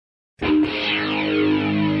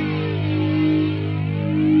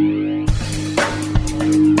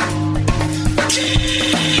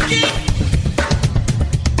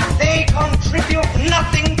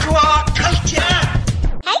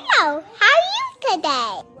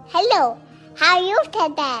today? Hello. How are you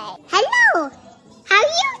today? Hello. How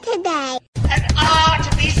are you today? And are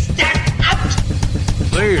to be stamped out.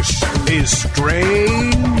 This is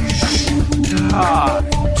Strange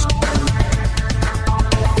Times.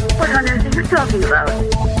 What on earth are you talking about?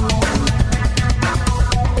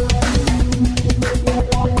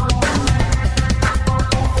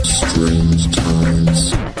 Strange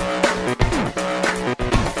Times.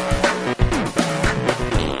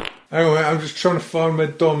 Anyway, I'm just trying to find where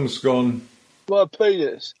Dom's gone. My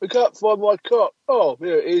penis. I can't find my cock. Oh,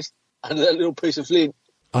 here it is. Under that little piece of flint.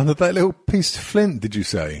 Under that little piece of flint, did you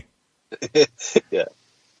say? Yeah.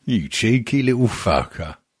 You cheeky little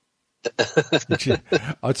fucker.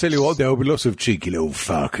 I tell you what, there'll be lots of cheeky little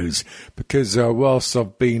fuckers, because whilst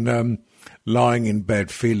I've been lying in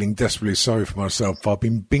bed feeling desperately sorry for myself, I've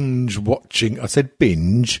been binge watching, I said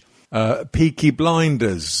binge, Peaky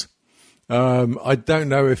Blinders. I don't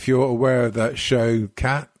know if you're aware of that show,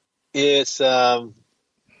 Kat. Yes,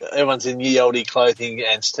 everyone's in ye olde clothing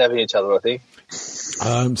and stabbing each other, I think.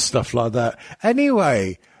 Stuff like that.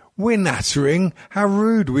 Anyway, we're nattering. How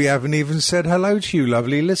rude, we haven't even said hello to you,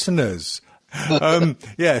 lovely listeners.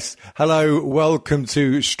 Yes, hello, welcome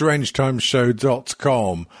to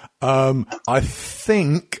strangetimeshow.com. I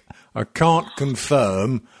think, I can't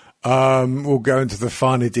confirm, we'll go into the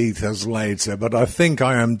finer details later, but I think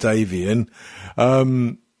I am Davian.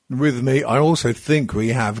 With me, I also think we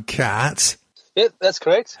have Kat. Yep, that's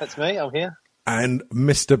correct. That's me. I'm here. And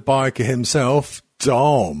Mr. Biker himself,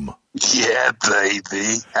 Dom. Yeah,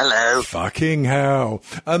 baby. Hello. Fucking hell.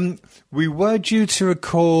 We were due to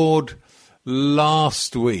record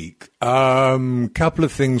last week. Couple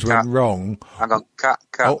of things went wrong. Hang on, Cat.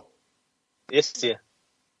 Oh. Yes, dear.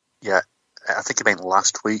 Yeah, I think he meant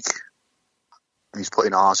last week. He's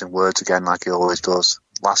putting R's in words again like he always does.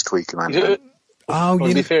 Last week, he meant. Oh,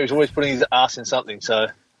 to be fair, he's always putting his ass in something, so...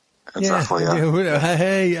 Exactly, yeah.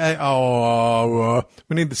 Hey,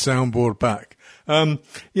 we need the soundboard back.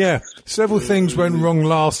 Several things went wrong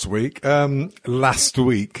last week. One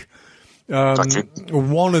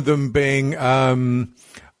of them being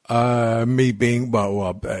me being,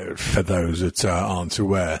 for those that aren't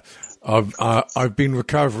aware, I've been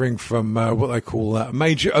recovering from what they call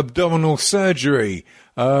major abdominal surgery.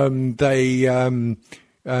 They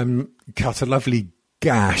cut a lovely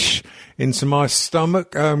gash into my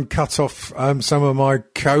stomach, cut off some of my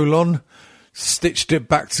colon, stitched it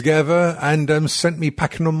back together, and sent me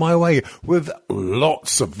packing on my way with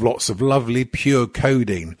lots of lovely pure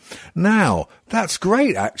codeine. Now, that's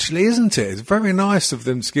great, actually, isn't it? It's very nice of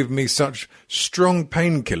them to give me such strong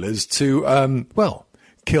painkillers to,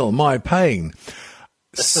 kill my pain.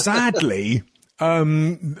 Sadly,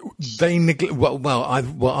 they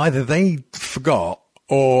either they forgot,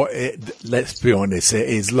 or let's be honest, it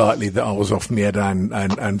is likely that I was off my head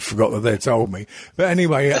and forgot that they told me. But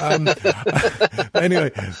anyway, they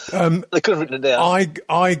could have written it down.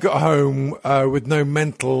 I got home with no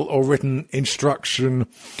mental or written instruction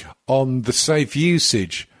on the safe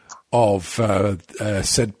usage of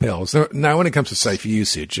said pills. Now, when it comes to safe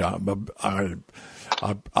usage,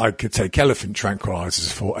 I could take elephant tranquilizers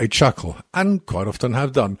for a chuckle, and quite often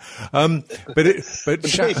have done. But to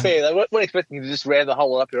be fair, they weren't expecting you to just ram the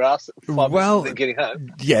whole up your ass at 5 minutes and then getting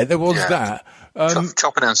home. Yeah, there was that.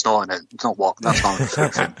 Chopping and snorting it. It's not what. That's not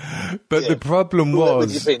a But the problem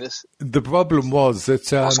was that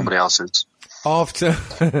somebody else's. After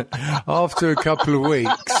a couple of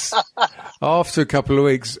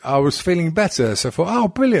weeks, I was feeling better. So I thought, oh,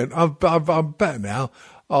 brilliant! I'm better now.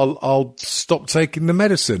 I'll stop taking the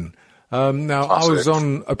medicine. Now, I was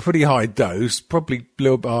on a pretty high dose, probably a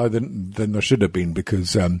little bit higher than I should have been,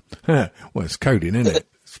 because, it's codeine, isn't it?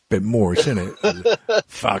 It's a bit Moorish, isn't it?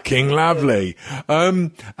 Fucking lovely.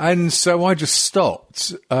 And so I just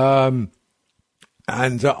stopped. And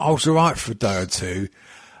I was all right for a day or two.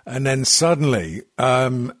 And then suddenly,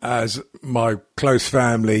 as my close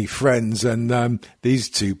family, friends, and these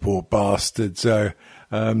two poor bastards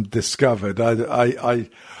discovered, I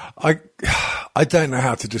don't know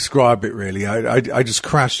how to describe it really. I just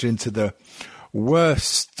crashed into the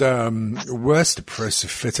worst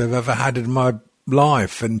depressive fit I've ever had in my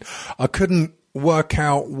life, and I couldn't work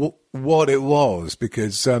out what it was,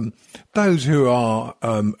 because those who are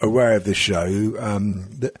aware of the show,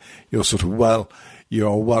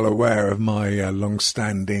 you're well aware of my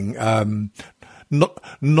long-standing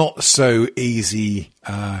not so easy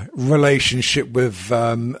relationship with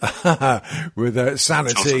sanity.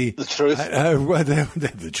 The truth.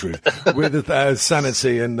 The truth. With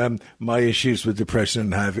sanity and my issues with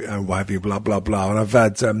depression and what have you, blah blah blah. And I've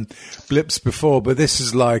had blips before, but this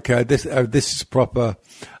is like this is proper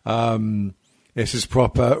This is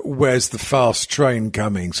proper, where's the fast train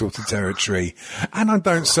coming sort of territory. And I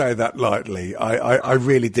don't say that lightly. I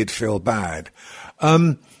really did feel bad.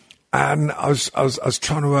 And I was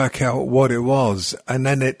trying to work out what it was. And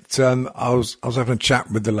then I was having a chat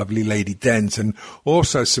with the lovely Lady Dent and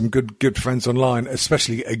also some good friends online,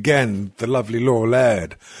 especially again, the lovely Laura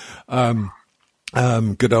Laird.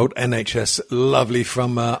 Good old NHS lovely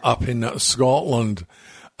from, up in Scotland.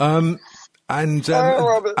 And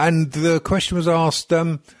the question was asked,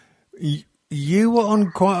 you were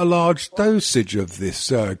on quite a large dosage of this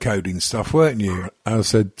codeine stuff, weren't you? I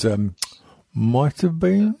said, might have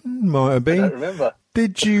been. I don't remember.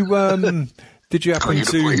 Did you happen You're the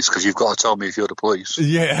to? police, because you've got to tell me if you're the police.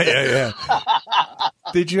 Yeah.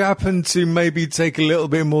 Did you happen to maybe take a little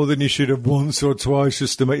bit more than you should have once or twice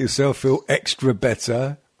just to make yourself feel extra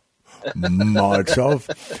better? Might have.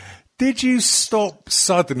 Did you stop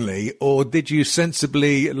suddenly, or did you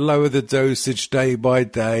sensibly lower the dosage day by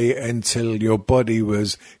day until your body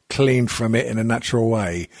was cleaned from it in a natural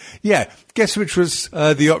way? Yeah, guess which was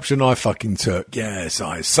the option I fucking took? Yes,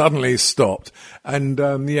 I suddenly stopped. And,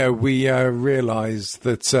 we realised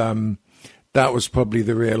that that was probably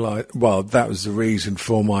that was the reason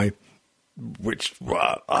for my... which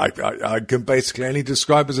I can basically only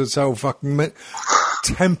describe as a total fucking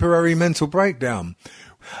temporary mental breakdown.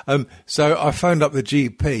 So I phoned up the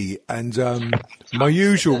GP, and my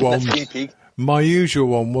usual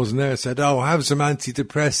one wasn't there. Said, have some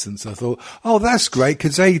antidepressants. I thought, that's great,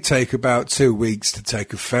 because they take about 2 weeks to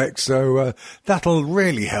take effect, so that'll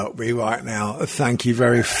really help me right now. Thank you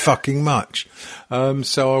very fucking much.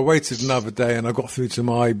 So I waited another day, and I got through to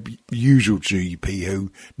my usual GP,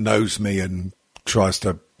 who knows me and tries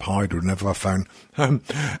to hide whenever I phone.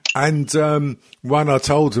 When I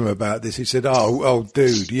told him about this, he said, oh,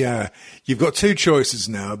 dude, yeah, you've got two choices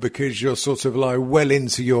now, because you're sort of like well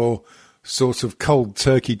into your sort of cold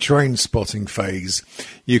turkey train spotting phase.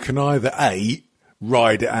 You can either A,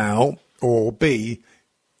 ride it out, or B,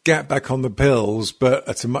 get back on the pills, but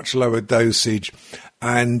at a much lower dosage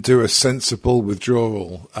and do a sensible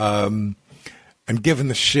withdrawal. And given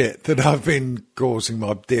the shit that I've been causing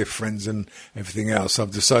my dear friends and everything else,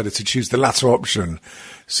 I've decided to choose the latter option.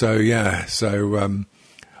 So, yeah,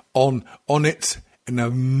 on it in a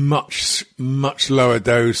much lower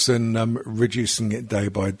dose and reducing it day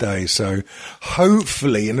by day. So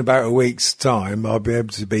hopefully in about a week's time, I'll be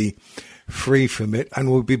able to be free from it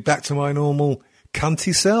and we'll be back to my normal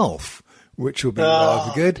cunty self, which will be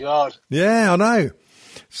rather good. God. Yeah, I know.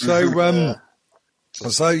 So,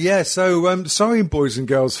 sorry, boys and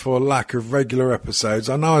girls, for lack of regular episodes.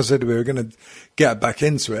 I know I said we were going to get back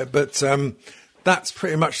into it, but that's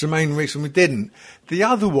pretty much the main reason we didn't. The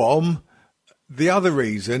other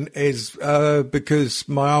reason is because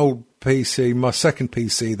my old PC, my second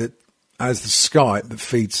PC that has the Skype that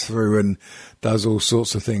feeds through and does all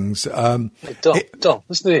sorts of things. Dom,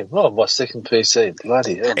 listen to him. Oh, my second PC,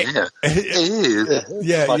 bloody hell.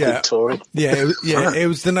 Yeah. Tory. It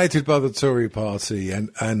was donated by the Tory party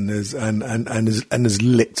and is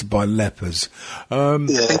licked by lepers.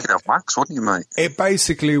 Thinking of Max, wasn't you, mate? It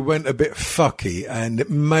basically went a bit fucky, and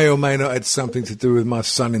it may or may not have something to do with my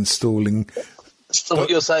son installing. So what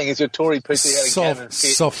you're saying is your Tory PC had a Canon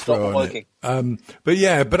software on working.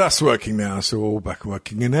 But that's working now, so we're all back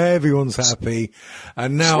working, and everyone's happy.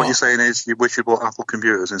 And now, so what you're saying is you wish you bought Apple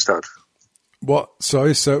computers instead? What?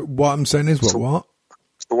 Sorry. So what I'm saying is what?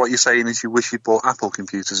 So what you're saying is you wish you bought Apple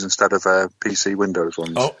computers instead of PC Windows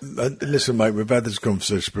ones? Oh, listen, mate, we've had this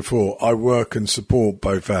conversation before. I work and support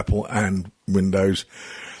both Apple and Windows.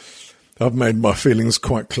 I've made my feelings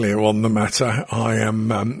quite clear on the matter. I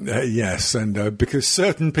am, yes, and because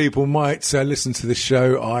certain people might listen to the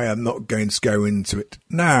show, I am not going to go into it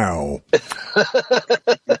now.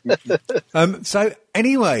 So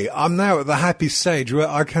anyway, I'm now at the happy stage where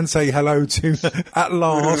I can say hello to, at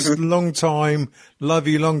last, long time, love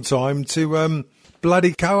you long time, to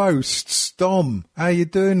bloody co-hosts. Dom, how you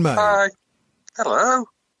doing, mate? Hi. Hello.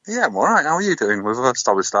 Yeah, I'm all right. How are you doing? We'll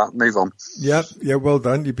start. Move on. Yeah, well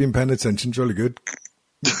done. You've been paying attention. Jolly good.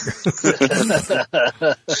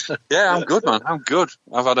 Yeah, I'm good, man. I'm good.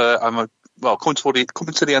 Coming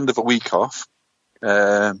to the end of a week off.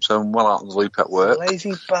 So I'm well out of the loop at work.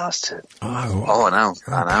 Lazy bastard. Oh, I know.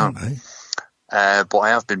 But I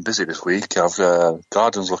have been busy this week. I've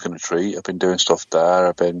gardens looking a treat. I've been doing stuff there.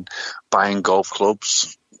 I've been buying golf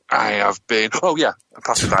clubs. I have been... Oh, yeah, I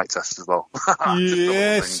passed the night test as well.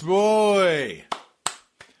 Yes, boy.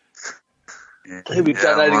 He'll be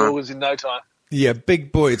donating organs in no time. Yeah,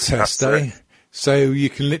 big boy test, eh? So you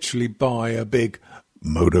can literally buy a big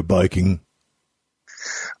motorbiking.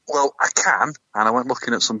 Well, I can, and I went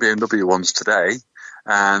looking at some BMW ones today,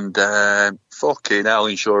 and fucking hell,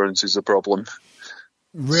 insurance is a problem.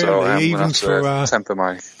 Really, so I'm even gonna for have to temper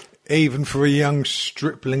my. Even for a young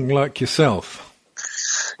stripling like yourself.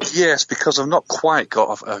 Yes, because I've not quite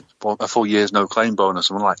got a full year's no claim bonus.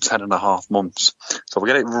 I'm like 10.5 months. So if I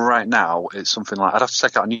get it right now, it's something like I'd have to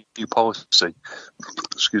take out a new policy.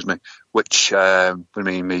 Excuse me, which would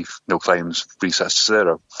mean me no claims resets to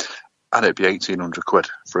zero, and it'd be £1,800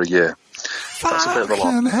 for a year. That's a bit of a lot.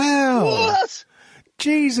 Fucking hell! What?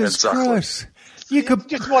 Jesus Exactly. Christ! You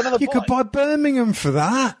could buy Birmingham for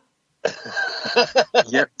that.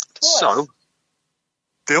 Yep. So,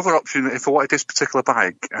 the other option, if I wanted this particular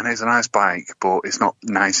bike, and it's a nice bike, but it's not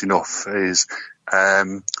nice enough, is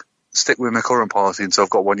stick with my current policy until I've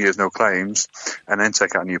got 1 year's no claims, and then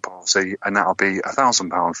take out a new policy, and that'll be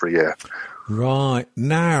 £1,000 for a year. Right.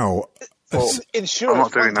 Now... Insurance, I'm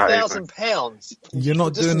not doing that either. £1,000. You're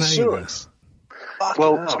not doing that either.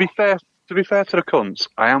 Well, to be fair to the cunts,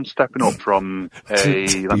 I am stepping up from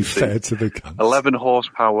to be fair to the cunts. 11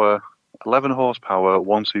 horsepower,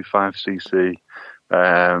 125cc,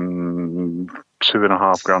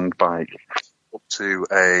 £2.5 bike, up to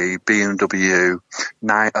a BMW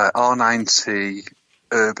R90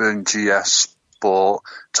 Urban GS Sport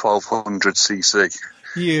 1200cc.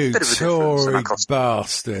 You Tory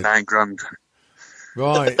bastard. £9,000.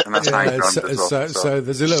 Right. And that's £9,000 as well, so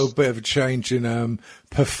there's a little bit of a change in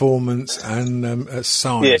performance and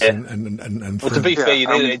size and Well, to be fair, you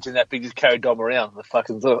need an engine that big to carry Dom around. The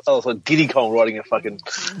fucking also Diddy Kong riding a fucking.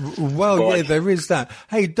 Well, bike. yeah, there is that.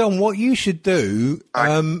 Hey, Dom, what you should do,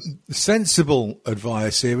 sensible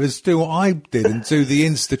advice here, is do what I did and do the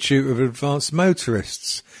Institute of Advanced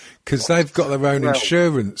Motorists, because they've got their own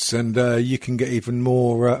insurance and you can get even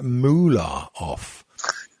more moolah off.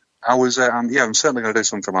 I was, I'm certainly going to do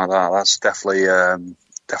something like that. That's definitely on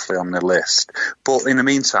the list. But in the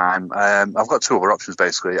meantime, I've got two other options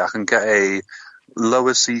basically. I can get a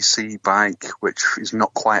lower CC bike, which is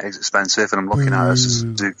not quite as expensive, and I'm looking at a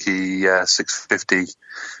Suzuki 650.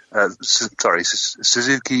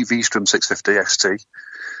 Suzuki V-Strom 650 XT.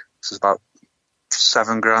 This is about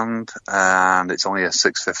 £7,000, and it's only a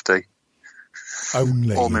 650.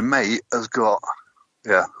 Only. Or my mate has got,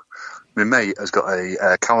 My mate has got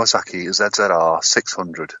a Kawasaki ZZR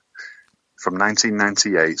 600 from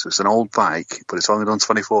 1998. So it's an old bike, but it's only done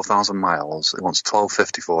 24,000 miles. It wants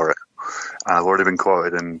 £1,250 for it. And I've already been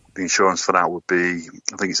quoted, and the insurance for that would be,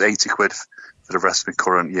 I think it's £80 for the rest of my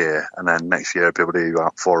current year, and then next year I'll be able to do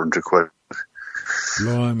about £400.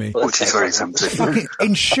 Blimey. Which is very tempting. Fucking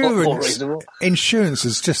insurance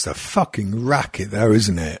is just a fucking racket, though,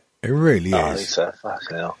 isn't it? It really is. I think so.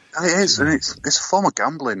 Fucking hell. And it is, and it's a form of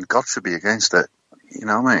gambling. God should be against it. You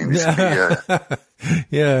know what I mean? It should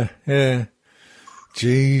be, yeah.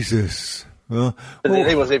 Jesus. Well,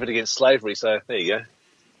 he wasn't even against slavery, so there you go.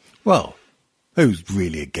 Well, who's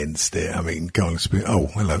really against it? I mean, go on, oh,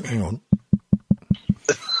 hello, hang on.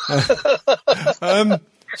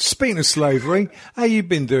 Speaking of slavery, how you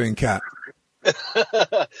been doing, Kat? No,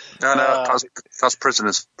 that's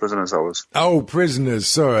prisoners. Prisoners, that was. Oh, prisoners.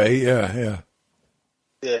 Sorry. Yeah.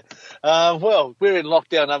 Well, we're in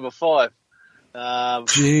lockdown number 5.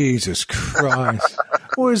 Jesus Christ!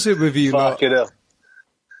 What is it with you? Fuck it up.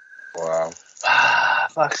 Wow.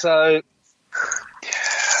 Fuck. So,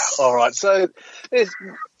 all right. So,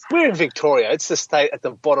 we're in Victoria. It's the state at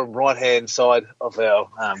the bottom right-hand side of our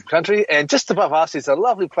country, and just above us is a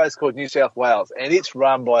lovely place called New South Wales, and it's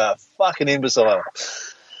run by a fucking imbecile.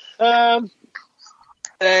 And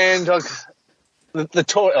the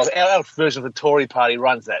Tory, our version of the Tory party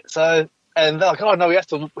runs that. So, and they're like, oh no, we have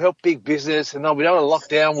to help big business, and no, we don't want to lock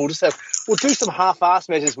down. We'll do some half-assed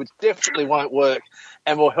measures which definitely won't work,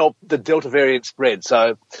 and will help the Delta variant spread.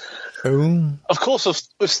 So. Of course,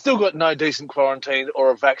 we've still got no decent quarantine or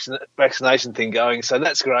a vaccination thing going, so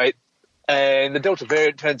that's great. And the Delta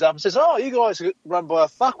variant turns up and says, oh, you guys are run by a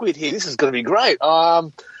fuckwit here. This is going to be great.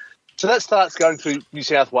 So that starts going through New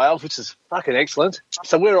South Wales, which is fucking excellent.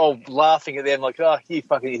 So we're all laughing at them like, oh, you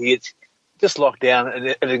fucking idiots. Just lock down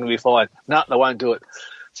and everything will be fine. No, they won't do it.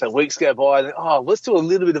 So weeks go by and, let's do a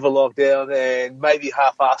little bit of a lockdown and maybe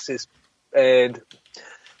half-ass this. And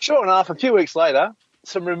sure enough, a few weeks later,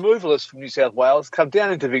 some removalists from New South Wales come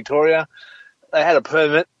down into Victoria. They had a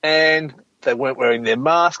permit and they weren't wearing their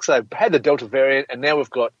masks. They had the Delta variant, and now we've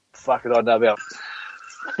got, I don't know, about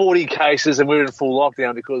 40 cases, and we're in full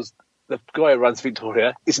lockdown because the guy who runs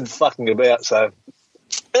Victoria isn't fucking about. So,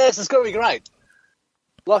 yes, it's going to be great.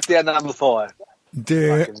 Lockdown number 5.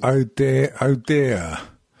 Dear, oh dear.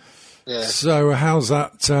 Yeah. So how's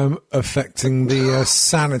that affecting the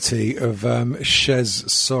sanity of Shez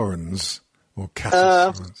Sorens or Kathy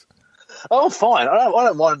Sorens? Oh, fine. I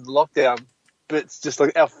don't mind lockdown, but it's just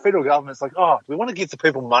like our federal government's like, oh, we want to give the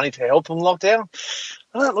people money to help them lockdown.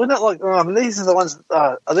 We're not like, these are the ones.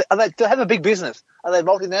 They have a big business. Are they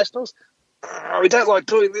multinationals? We don't like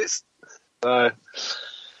doing this. So,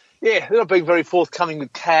 yeah, they're not being very forthcoming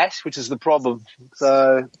with cash, which is the problem.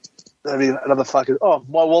 So, I mean, another fucking, my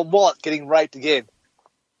wallet getting raped again.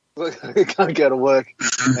 I can't go to work.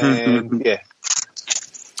 And, yeah.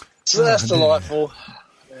 So that's delightful.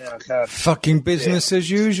 Yeah, I can't. Fucking business as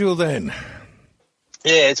usual then.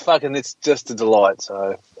 Yeah, it's just a delight.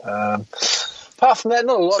 So, apart from that,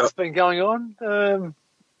 not a lot's been going on.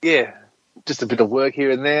 Yeah, just a bit of work here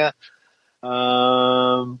and there.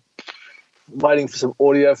 Waiting for some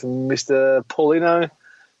audio from Mr. Paulino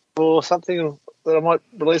or something that I might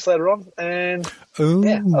release later on. And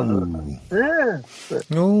that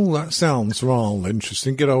sounds rather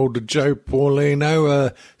interesting. Get hold of Joe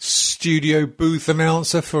Paulino, studio booth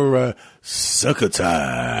announcer for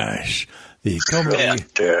Succotash, the comedy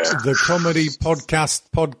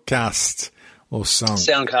podcast or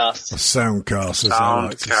Soundcast. Or Soundcast, as I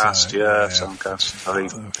like to say. Soundcast. Very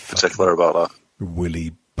particular about that.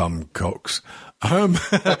 Willie Bumcocks.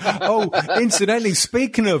 Incidentally,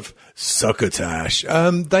 speaking of Succotash,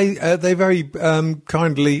 they very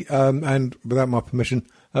kindly and without my permission.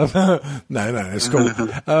 No, it's cool.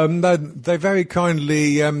 They very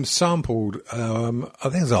kindly sampled. I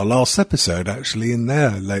think it's our last episode, actually, in their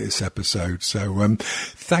latest episode. So,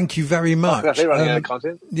 thank you very much. They're running out of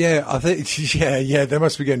content. Yeah, I think. Yeah, they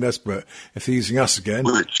must be getting desperate if they're using us again.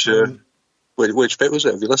 Which bit was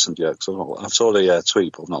it? Have you listened yet? Because I saw the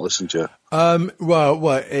tweet, but I've not listened yet. Funnily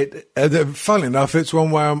enough, it's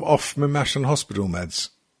one where I'm off my MASH and hospital meds.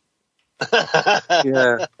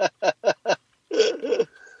 Yeah.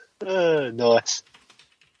 Nice.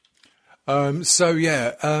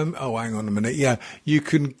 Hang on a minute. Yeah, you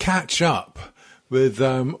can catch up with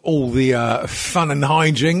all the fun and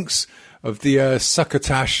hijinks of the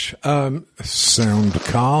Succotash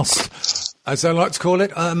Soundcast, as I like to call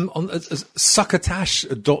it, on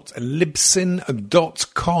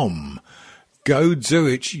succotash.libsyn.com. Go do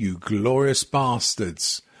it, you glorious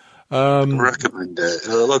bastards. Recommend it.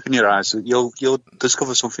 It'll open your eyes. You'll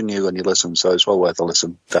discover something new when you listen, so it's well worth a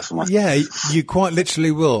listen, definitely. Yeah, you quite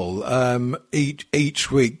literally will.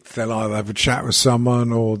 Each week they'll either have a chat with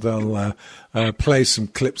someone or they'll play some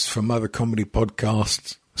clips from other comedy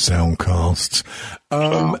podcasts. Soundcasts.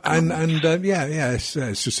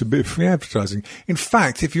 It's just a bit of free advertising. In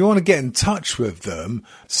fact, if you want to get in touch with them,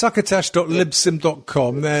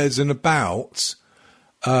 succotash.libsyn.com, there's an about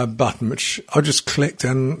button, which I just clicked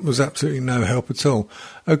and was absolutely no help at all.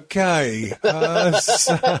 Okay.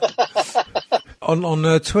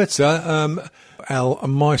 On Twitter, our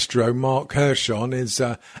maestro, Mark Hershon, is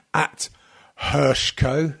at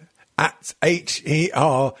Hershco, at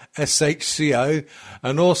HERSHCO,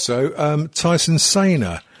 and also Tyson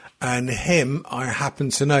Sainer. And him, I happen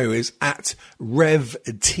to know, is at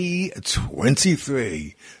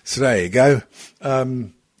RevT23. So there you go.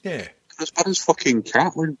 Yeah. As bad as fucking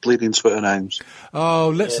Cat with bleeding Twitter names.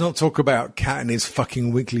 Oh, let's not talk about Cat and his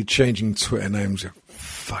fucking weekly changing Twitter names.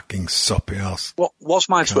 Fucking soppy ass. What's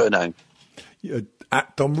my Twitter name?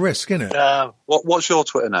 At Dom Risk, innit? What's your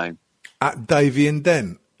Twitter name? At Davey and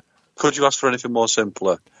Dent. Could you ask for anything more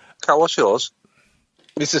simpler? Cat, what's yours?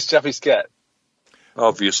 Mrs. Chuffy's cat.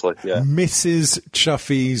 Obviously, yeah. Mrs.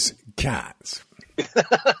 Chuffy's cat.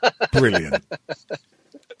 Brilliant.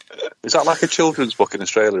 Is that like a children's book in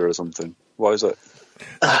Australia or something? What is it?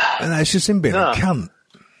 And it's just him being a cunt.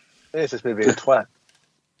 Yeah, it's just me being a twat.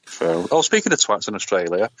 Fair. Oh, speaking of twats in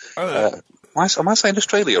Australia, am I saying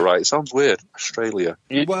Australia right? It sounds weird. Australia.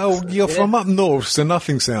 Well, you're from up north, so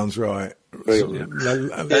nothing sounds right.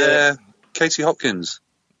 Yeah. Katie Hopkins.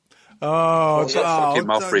 What's that fucking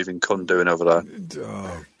mouth-breathing cunt doing over there?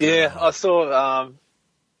 Yeah, I saw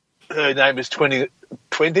her name is trending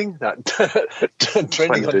on Twitter.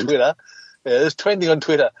 Yeah, it's trending on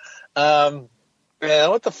Twitter. Yeah,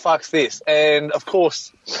 what the fuck's this? And, of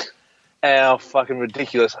course, our fucking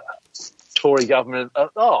ridiculous Tory government.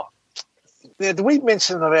 Did we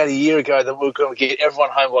mention about a year ago that we were going to get everyone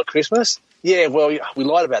home by Christmas? Yeah, well, we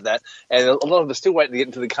lied about that, and a lot of them are still waiting to get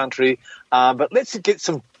into the country. But let's get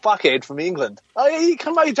some fuckhead from England. Oh, yeah, you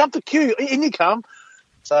come, you jump the queue, in you come.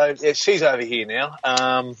 So, yeah, she's over here now.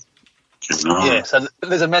 Yeah, so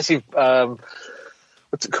there's a massive,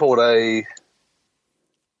 what's it called, a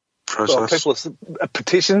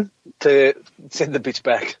petition to send the bitch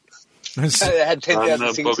back. They had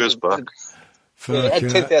 10,000 signatures. Yeah, it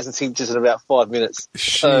had 10,000 signatures in about 5 minutes.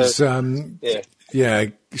 She's yeah.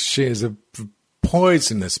 She is a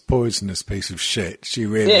poisonous piece of shit. She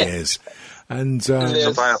really is. And It's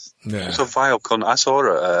a vile cunt. I saw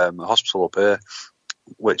her at a hospital up here,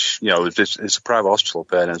 which, it's a private hospital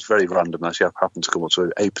up here, and it's very random that she happened to come up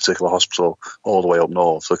to a particular hospital all the way up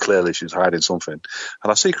north, so clearly she's hiding something.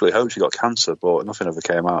 And I secretly hope she got cancer, but nothing ever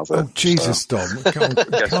came out of it. Oh, Jesus, Dom.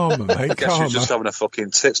 Calm, mate. Guess she's just having her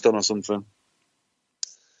fucking tits done or something.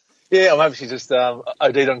 Yeah, or maybe she's just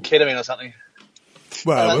OD'd on ketamine or something.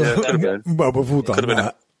 Well, we've all done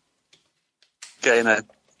that. Getting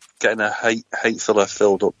a hate filler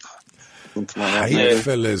filled up. Something like that. Hate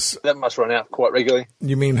fillers. That must run out quite regularly.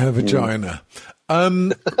 You mean her vagina?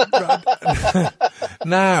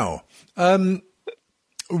 Now,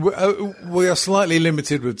 we are slightly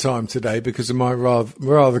limited with time today because of my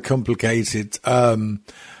rather complicated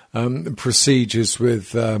procedures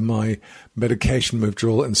with my medication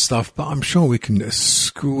withdrawal and stuff, but I'm sure we can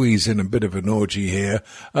squeeze in a bit of an orgy here.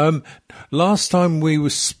 Last time we were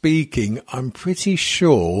speaking, I'm pretty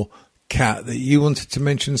sure, Kat, that you wanted to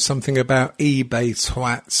mention something about eBay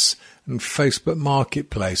twats and Facebook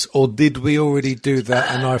Marketplace, or did we already do that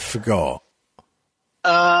and I forgot?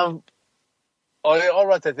 I'll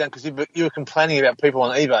write that down because you were complaining about people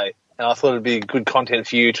on eBay, and I thought it'd be good content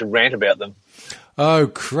for you to rant about them. Oh,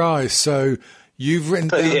 Christ. So you've written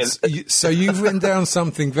down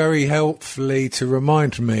something very helpfully to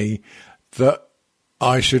remind me that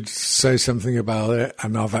I should say something about it,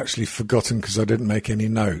 and I've actually forgotten because I didn't make any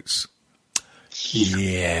notes.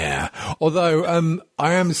 Yeah. Although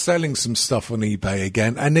I am selling some stuff on eBay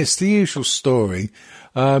again, and it's the usual story.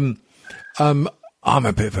 I'm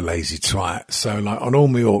a bit of a lazy twat, so like on all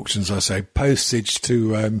my auctions I say postage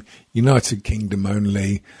to United Kingdom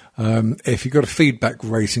only. If you've got a feedback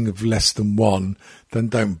rating of less than 1, then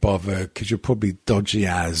don't bother because you're probably dodgy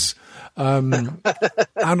as. And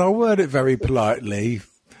I'll word it very politely.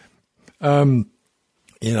 A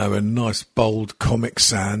nice bold Comic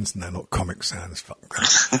Sans. No, not Comic Sans. Fuck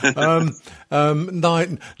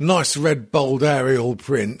that. Nice red bold Arial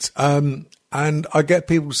print. And I get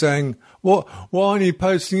people saying, "What? Why aren't you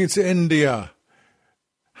posting it to India?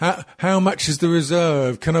 How much is the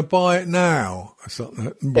reserve? Can I buy it now?" Yeah,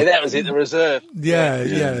 that was it, the reserve. Yeah,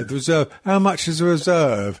 the reserve. How much is the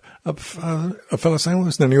reserve? A fella saying, well,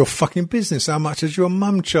 it's none of your fucking business. How much does your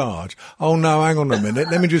mum charge? Oh, no, hang on a minute.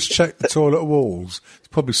 Let me just check the toilet walls. It's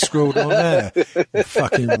probably scrawled on there. You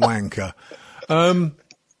fucking wanker.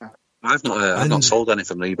 I've not sold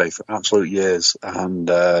anything on eBay for absolute years, and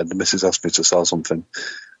the missus asked me to sell something.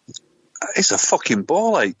 It's a fucking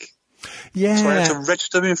ball ache. Yeah. So I had to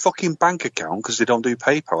register my fucking bank account because they don't do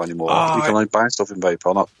PayPal anymore. You can only buy stuff in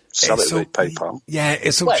PayPal, not sell it with PayPal. Yeah,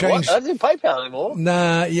 it's all changed. What? I don't do PayPal anymore.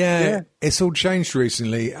 Nah, yeah, it's all changed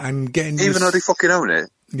recently, and getting even though they fucking own it.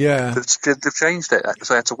 Yeah, they've changed it.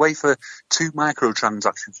 So I had to wait for 2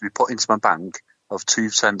 microtransactions to be put into my bank of 2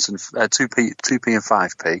 cents and 2p and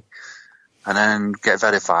 5p. And then get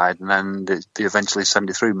verified, and then they eventually send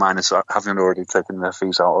it through, minus having already taken their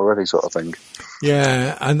fees out already, sort of thing.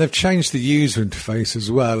 Yeah, and they've changed the user interface as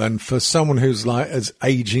well. And for someone who's like as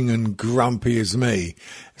aging and grumpy as me,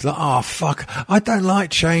 it's like, oh, fuck, I don't like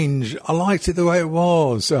change. I liked it the way it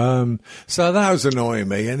was. So that was annoying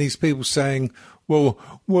me. And these people saying, well,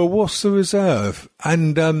 what's the reserve?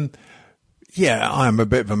 And, yeah, I'm a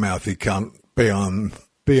bit of a mouthy cunt beyond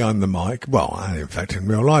the mic. Well, and in fact, in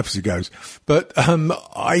real life as it goes. But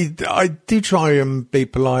I do try and be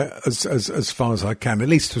polite as far as I can, at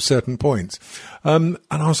least to a certain point. And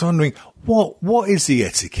I was wondering, what is the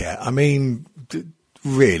etiquette? I mean,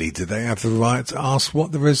 really, do they have the right to ask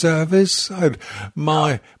what the reserve is?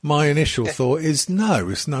 My initial thought is no,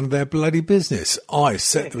 it's none of their bloody business. I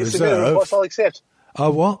set the reserve. The minimum price I'll accept.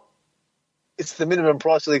 Oh, what? It's the minimum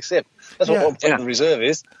price you'll accept. That's what the reserve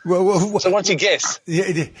is. Well, so once you guess.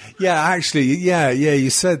 Actually, you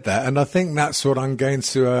said that. And I think that's what I'm going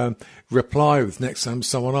to reply with next time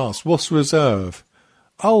someone asks. What's reserve?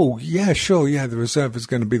 Oh, yeah, sure. Yeah, the reserve is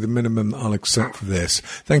going to be the minimum I'll accept for this.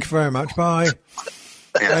 Thank you very much. Bye.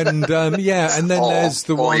 And, and then there's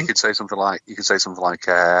the one. Or you could say something like,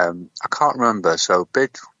 I can't remember, so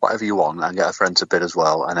bid whatever you want and get a friend to bid as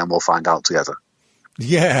well, and then we'll find out together.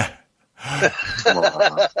 Yeah.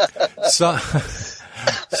 Sometimes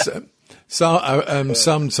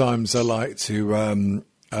I like to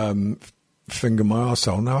finger my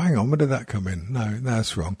arsehole. No, hang on, where did that come in? No,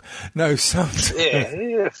 that's wrong. No, sometimes.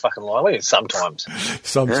 Yeah, fucking lie. Sometimes.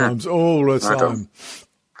 All the time.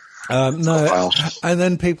 No, and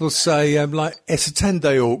then people say, like, it's a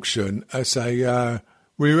 10-day auction. I say,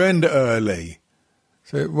 we end early.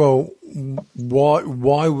 So, well,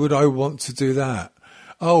 why would I want to do that?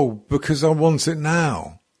 Oh, because I want it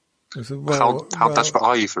now. I said, How desperate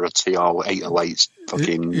are you for a TR-808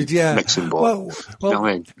 fucking mixing board? Well, you know what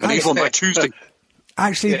I mean? And even by Tuesday.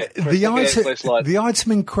 Actually, the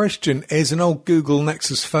item in question is an old Google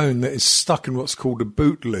Nexus phone that is stuck in what's called a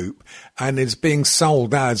boot loop and is being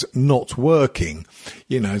sold as not working.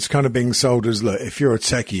 You know, it's kind of being sold as, look, if you're a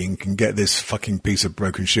techie and can get this fucking piece of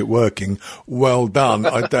broken shit working, well done.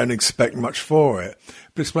 I don't expect much for it.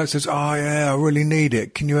 But this bloke says, oh yeah, I really need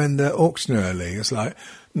it. Can you end the auction early? It's like,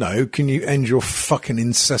 no, can you end your fucking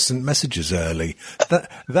incessant messages early?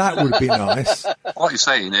 That would be nice. What you're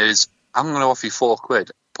saying is, I'm going to offer you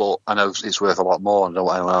 £4, but I know it's worth a lot more and I don't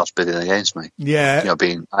want anyone else bidding against me. Yeah. You know,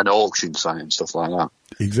 being an auction site and stuff like that.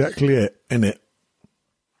 Exactly it, innit?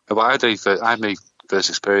 But I had my first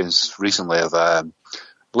experience recently of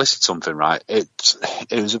listed something, right? Its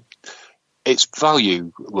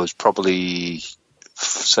value was probably,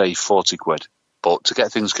 say, £40, but to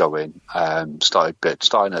get things going,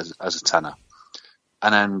 starting as a tenner.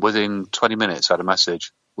 And then within 20 minutes, I had a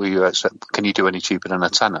message, can you do any cheaper than a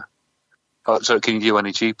tenner? Oh, so can you do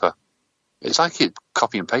any cheaper? It's like it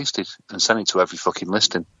copy and pasted and sent it to every fucking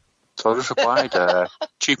listing. So I just replied,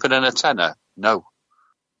 cheaper than a tenner? No.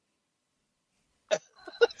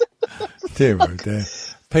 Dear, oh dear.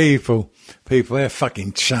 People, they're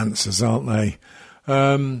fucking chances, aren't they?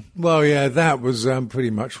 Well, yeah, that was pretty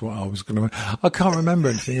much what I was going to... I can't remember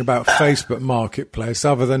anything about Facebook Marketplace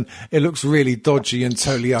other than it looks really dodgy and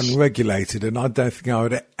totally unregulated, and I don't think I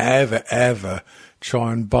would ever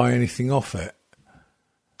try and buy anything off it.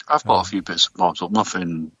 I've bought a few bits and bobs, but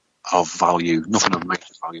nothing of value, nothing of major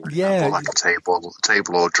value. Yeah. Like a table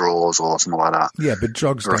or drawers or something like that. Yeah, but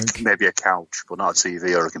drugs or don't... Maybe a couch, but not a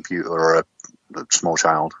TV or a computer or a small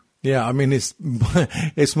child. Yeah, I mean, it's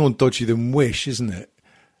more dodgy than Wish, isn't it?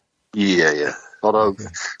 Yeah. Although,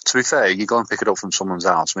 to be fair, you go and pick it up from someone's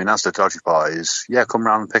house. I mean, that's the dodgy part is, come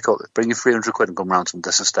round and bring your £300 and come round to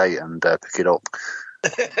this estate and pick it up.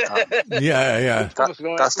 Yeah.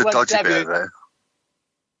 That's the dodgy bit of it.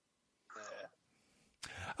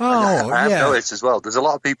 Oh, I have noticed as well, there's a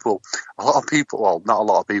lot of people, well, not a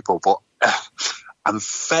lot of people, but I'm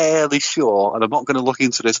fairly sure, and I'm not going to look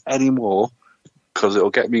into this anymore, because it'll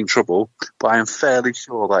get me in trouble, but I'm fairly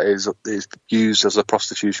sure that is used as a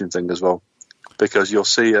prostitution thing as well. Because you'll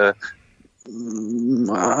see a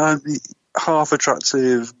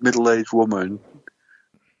half-attractive, middle-aged woman,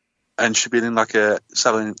 and she'll be in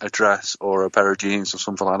selling a dress or a pair of jeans or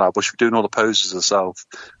something like that, but she'll be doing all the poses herself.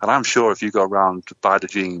 And I'm sure if you go around to buy the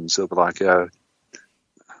jeans, it'll be like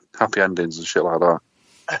happy endings and shit like that.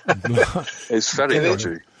 It's very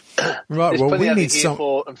dodgy. Right, well, we need some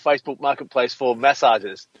on Facebook Marketplace for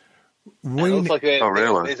massages. It looks like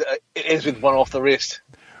really? It ends with one off the wrist.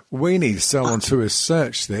 We need someone to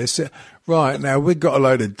research this. Right, now, we've got a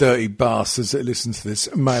load of dirty bastards that listen to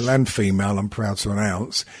this, male and female, I'm proud to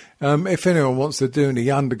announce. If anyone wants to do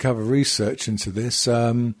any undercover research into this,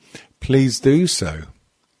 please do so.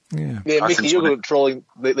 Yeah, Mickey, you're good at trolling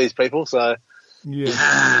these people, so...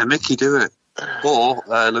 Yeah, Mickey, do it. Or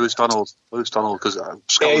Lewis Donald, because Scotland's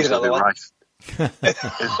going to be rife.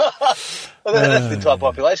 Well, that's the entire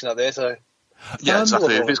population up there, so... Yeah,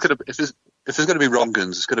 exactly. If there's going to be Rongans,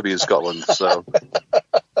 it's going to be in Scotland, so...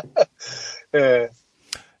 Yeah,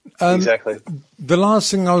 exactly. The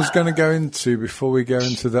last thing I was going to go into before we go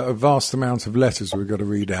into the vast amount of letters we've got to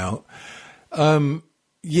read out,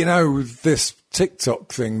 this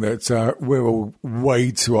TikTok thing that we're all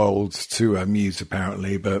way too old to use,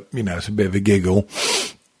 apparently, but, it's a bit of a giggle.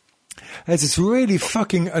 There's this really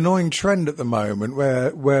fucking annoying trend at the moment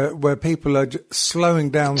where people are slowing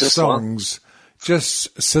down songs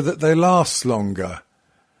just so that they last longer.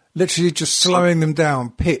 Literally just slowing them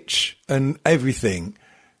down, pitch and everything,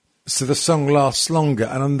 so the song lasts longer.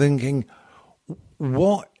 And I'm thinking,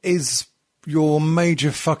 what is your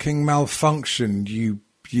major fucking malfunction, you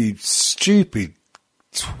stupid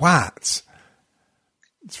twat?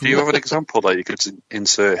 Do you have an example that you could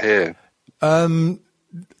insert here?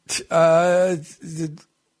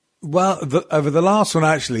 Well, over the last one,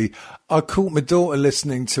 actually, I caught my daughter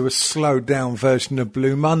listening to a slowed down version of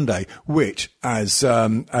Blue Monday, which, as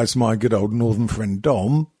my good old northern friend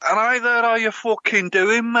Dom... And I there are you fucking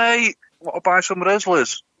doing, mate? Want to buy some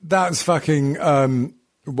Rizzlers? That's fucking...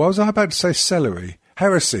 what was I about to say? Celery?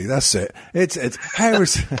 Heresy, that's it. It's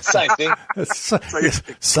heresy. Same thing.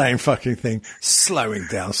 Same fucking thing. Slowing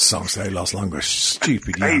down songs so they last longer.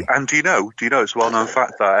 Stupid. Hey, and do you know it's a well-known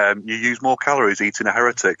fact that you use more calories eating a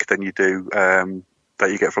heretic than you do that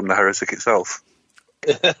you get from the heretic itself?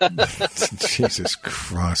 Jesus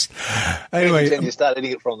Christ. Anyway, Then you start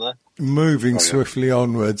eating it from there. moving swiftly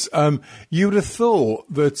onwards. You would have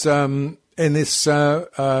thought that in this,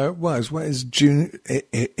 it was June.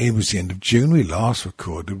 It was the end of June we last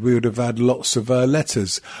recorded. We would have had lots of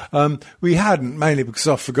letters. We hadn't, mainly because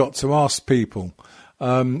I forgot to ask people.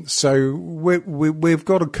 So we've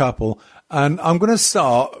got a couple, and I'm going to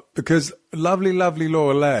start because lovely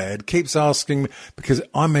Laura Laird keeps asking me, because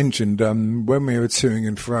I mentioned when we were toing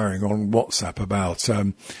and froing on WhatsApp about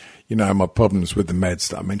my problems with the meds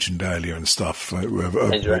that I mentioned earlier and stuff,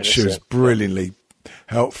 which was brilliantly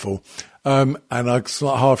helpful. And I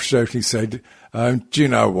sort of half jokingly said, do you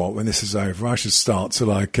know what, when this is over, I should start to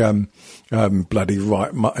bloody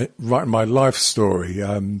write my life story.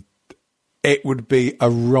 It would be a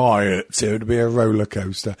riot. It would be a roller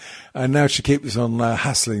coaster. And now she keeps on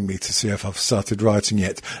hassling me to see if I've started writing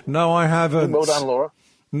yet. No, I haven't. Well done, Laura.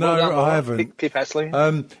 No, well done, Laura. I haven't. Keep hassling.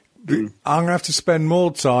 I'm going to have to spend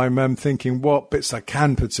more time thinking what bits I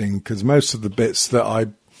can put in, because most of the bits that I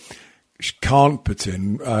can't put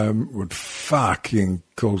in would fucking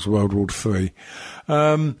cause World War III.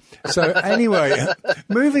 So anyway,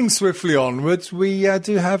 moving swiftly onwards, we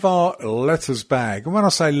do have our letters bag. And when I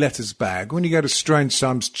say letters bag, when you go to Strange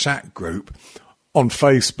Times chat group on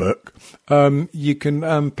Facebook, you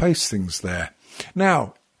can post things there.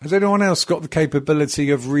 Now, has anyone else got the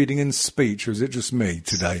capability of reading in speech, or is it just me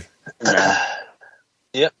today?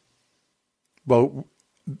 Yep. Well,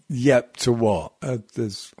 yep, to what?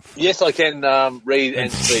 Yes, I can read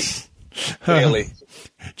and speak. Clearly.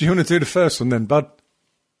 Do you want to do the first one then, bud?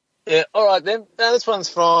 Yeah, all right then. Now this one's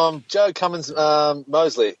from Joe Cummins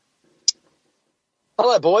Mosley.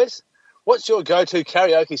 Hello, boys. What's your go-to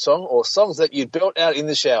karaoke song or songs that you belt out in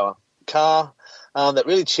the shower, car, that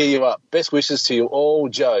really cheer you up? Best wishes to you all,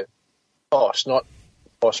 Joe. Posh, not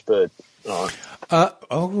Posh Bird. All right.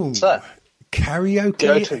 So,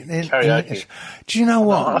 karaoke. Karaoke. Do you know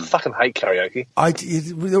what? I fucking hate karaoke.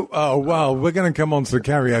 We're going to come on to the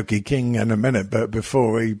karaoke king in a minute, but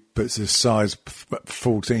before he puts his size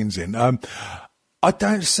 14s in, I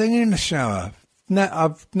don't sing in the shower. No,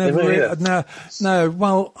 I've never. No.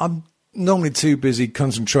 Well, I'm normally too busy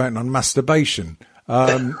concentrating on masturbation.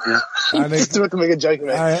 And it, to make a joke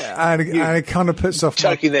about it. And it kind of puts off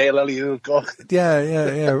choking there, Lily. Oh, God.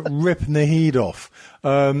 Yeah, ripping the heat off.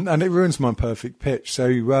 And it ruins my perfect pitch.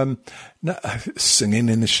 So, singing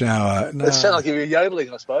in the shower. No. It sounds like you're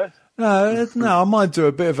yodeling, I suppose. No, I might do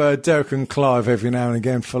a bit of a Derek and Clive every now and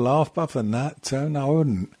again for a laugh, but other than that, no, I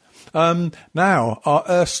wouldn't. Now, our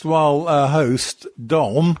erstwhile host,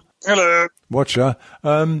 Dom. Hello. Watcher,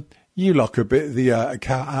 you like a bit of the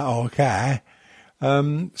car.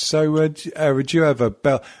 So would you ever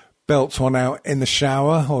belt one out in the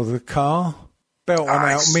shower or the car? Belt one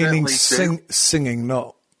out, meaning singing,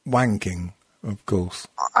 not wanking, of course.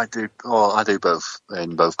 I do. Well, I do both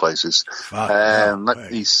in both places.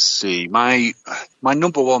 Let me see. My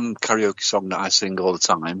number one karaoke song that I sing all the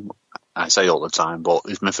time, I say all the time, but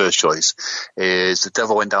it's my first choice, is "The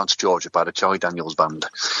Devil Went Down to Georgia" by the Charlie Daniels Band.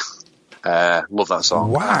 Love that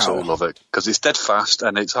song. Wow. Absolutely love it, because it's dead fast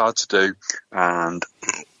and it's hard to do, and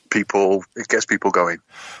it gets people going.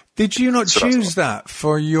 Did you not choose that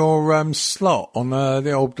for your slot on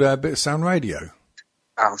the old Bit of Sound Radio?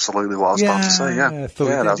 Absolutely, what I was about to say.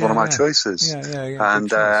 That's one of my choices. Yeah. And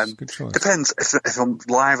Good choice. depends. If I'm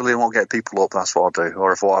lively and want to get people up, that's what I'll do.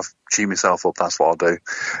 Or if I want to cheer myself up, that's what I'll do.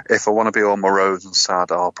 If I want to be on my road and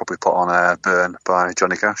sad, I'll probably put on "Burn" by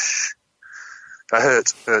Johnny Cash.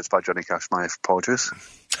 Hurts by Johnny Cash. My apologies.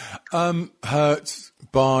 Hurts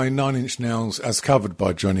by Nine Inch Nails as covered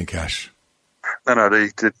by Johnny Cash. No,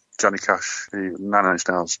 the Johnny Cash, 9 Inch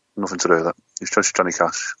Nails, nothing to do with it. It's just Johnny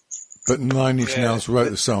Cash. But Nine Inch Nails wrote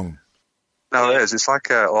the song. No, it is. It's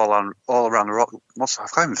like all around the rock. I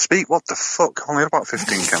can't even speak. What the fuck? Only about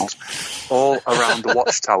 15 counts. All Around the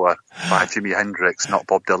Watchtower by Jimi Hendrix, not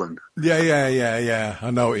Bob Dylan. Yeah.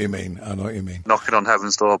 I know what you mean. Knocking on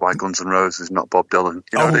Heaven's Door by Guns N' Roses, not Bob Dylan.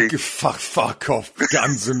 You know fuck off,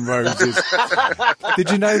 Guns N' Roses.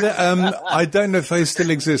 Did you know that? I don't know if they still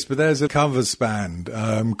exist, but there's a covers band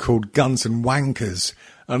called Guns N' Wankers,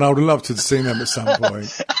 and I would love to have seen them at some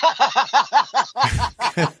point.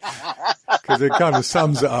 Because it kind of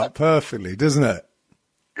sums it up perfectly, doesn't it?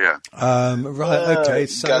 Yeah. Right, okay.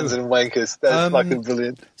 So, Guns and Wankers. That's fucking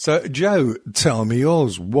brilliant. So, Joe, tell me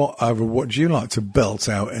yours. What do you like to belt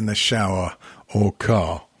out in the shower or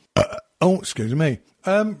car? Excuse me.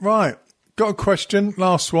 Right. Got a question,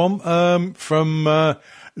 last one, from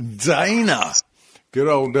Dana. Good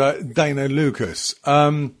old Dana Lucas.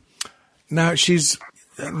 Now, she's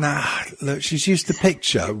Nah, look, she's used the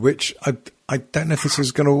picture, which I don't know if this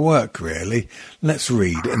is going to work, really. Let's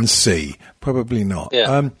read and see. Probably not.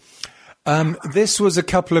 Yeah. This was a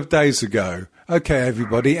couple of days ago. Okay,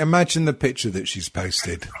 everybody, imagine the picture that she's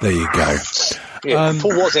posted. There you go. Yeah,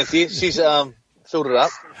 pool was empty. She's filled it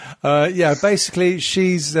up. Yeah, basically,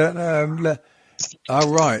 she's... all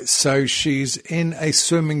right, so she's in a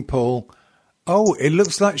swimming pool. Oh, it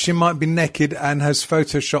looks like she might be naked and has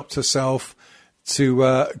photoshopped herself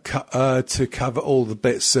to cover all the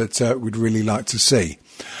bits that we'd really like to see.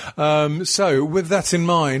 So with that in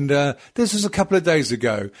mind, this was a couple of days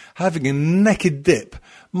ago, having a naked dip.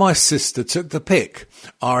 My sister took the pic.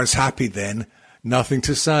 I was happy then, nothing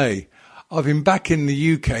to say. I've been back in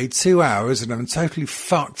the UK 2 hours and I'm totally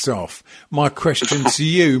fucked off. My question to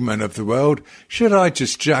you, men of the world, should I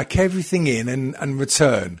just jack everything in and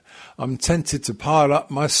return? I'm tempted to pile up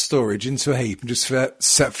my storage into a heap and just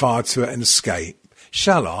set fire to it and escape.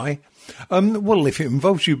 Shall I? Well, if it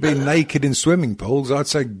involves you being naked in swimming pools, I'd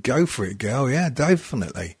say go for it, girl. Yeah,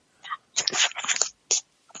 definitely.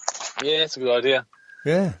 Yeah, that's a good idea.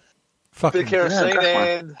 Yeah. Bit of kerosene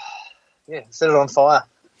and set it on fire.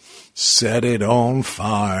 Set it on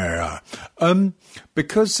fire.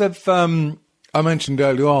 Because of, I mentioned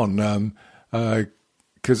earlier on,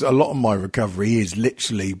 because a lot of my recovery is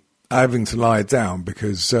literally having to lie down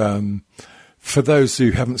because, for those who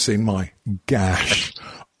haven't seen my gash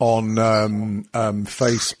on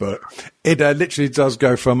Facebook, it literally does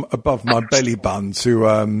go from above my belly button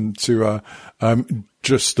to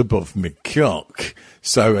just above my cock.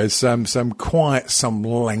 So there's some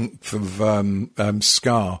length of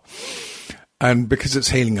scar. And because it's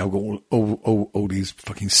healing, I've got all these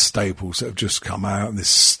fucking staples that have just come out, and this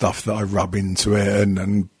stuff that I rub into it,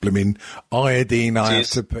 and blooming iodine I have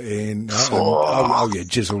to put in.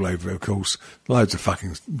 Jizz all over it, of course. Loads of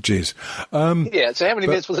fucking jizz. So how many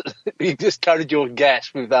minutes was it you just coated your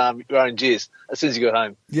gash with your own jizz as soon as you got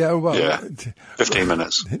home? Yeah, well... 15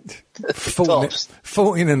 minutes.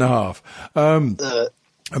 14 and a half.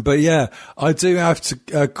 But yeah, I do have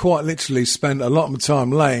to quite literally spend a lot of my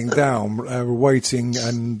time laying down, waiting,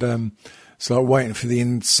 and waiting for the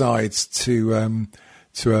insides to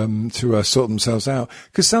sort themselves out.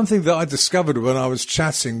 Because something that I discovered when I was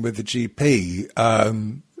chatting with the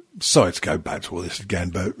GP, sorry to go back to all this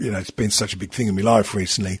again, but it's been such a big thing in my life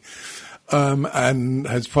recently. And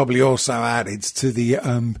has probably also added to the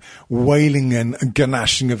wailing and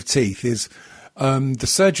gnashing of teeth is. The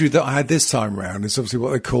surgery that I had this time round is obviously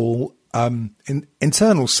what they call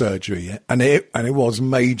internal surgery, and it was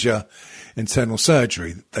major internal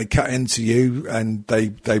surgery. They cut into you and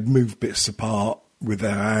they move bits apart with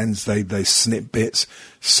their hands. They snip bits,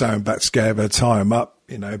 sew them back together, tie them up,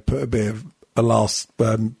 put a bit of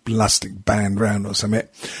elastic band round or something,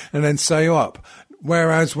 and then sew you up.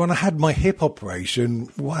 Whereas when I had my hip operation,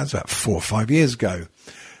 was about 4 or 5 years ago.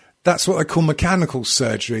 That's what I call mechanical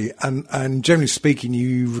surgery, and generally speaking,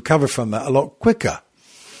 you recover from that a lot quicker.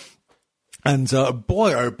 And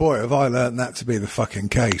boy, oh boy, have I learned that to be the fucking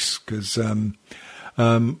case, because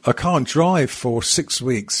I can't drive for 6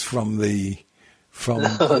 weeks from the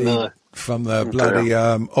bloody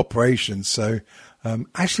operation. So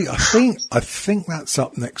actually, I think that's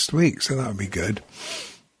up next week, so that would be good.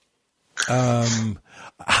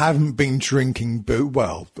 I haven't been drinking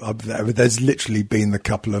there's literally been a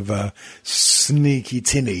couple of sneaky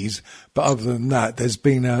tinnies, but other than that, there's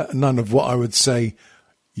been none of what I would say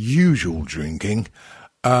usual drinking.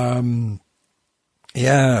 It's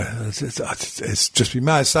just been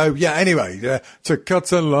mad. So yeah, anyway, to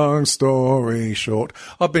cut a long story short,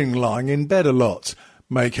 I've been lying in bed a lot.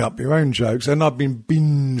 Make up your own jokes, and I've been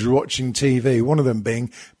binge watching TV, one of them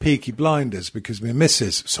being Peaky Blinders, because my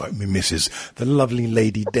missus, the lovely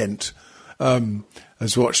Lady Dent,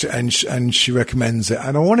 has watched it, and she recommends it,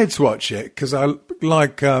 and I wanted to watch it because I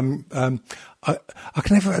like I can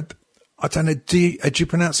never, I don't know, do you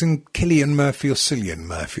pronounce him Cillian Murphy or Cillian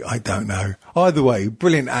Murphy? I don't know. Either way,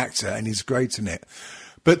 brilliant actor, and he's great in it.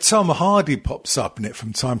 But Tom Hardy pops up in it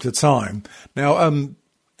from time to time. Now,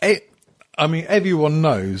 everyone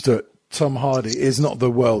knows that Tom Hardy is not the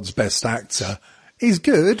world's best actor. He's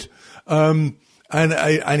good, and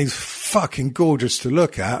he's fucking gorgeous to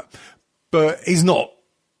look at, but he's not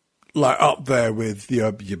like up there with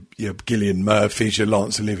your Cillian Murphys, your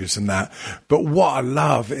Laurence Oliviers and that. But what I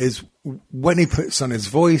love is when he puts on his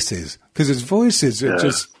voices, because his voices are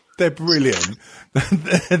they're brilliant.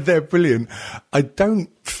 They're brilliant. I don't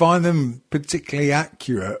find them particularly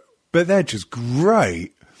accurate, but they're just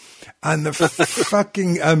great. And the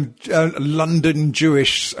fucking London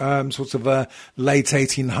Jewish sort of late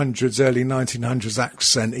 1800s, early 1900s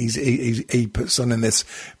accent he puts on in this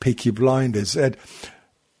Peaky Blinders.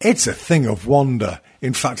 It's a thing of wonder.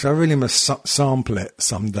 In fact, I really must sample it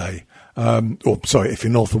someday. If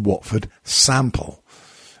you're north of Watford, sample.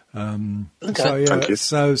 Okay, thank you.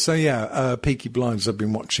 So Peaky Blinders, I've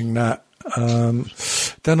been watching that.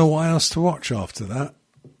 Don't know what else to watch after that.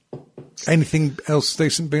 Anything else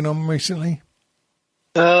decent been on recently?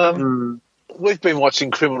 We've been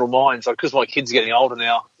watching Criminal Minds because my kids are getting older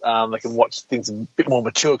now. They can watch things a bit more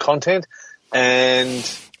mature content. And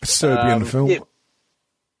A Serbian film.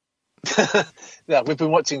 Yeah, we've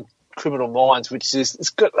been watching Criminal Minds, which is it's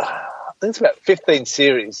got I think it's about 15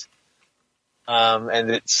 series, and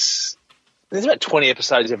there's about 20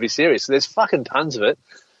 episodes every series, so there's fucking tons of it.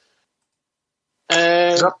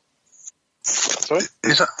 And sorry,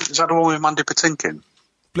 is that the one with Mandy Patinkin?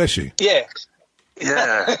 Bless you. Yeah.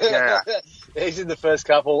 Yeah. He's in the first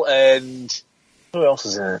couple, and who else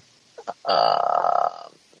is in it? I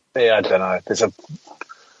don't know.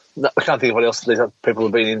 I can't think of what else these other people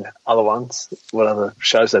have been in other ones, what other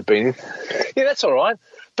shows they've been in. Yeah, that's all right.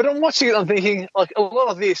 But I'm watching it, I'm thinking, like, a lot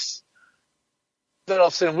of this that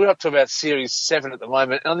I've seen, we're up to about series 7 at the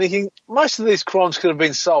moment, and I'm thinking most of these crimes could have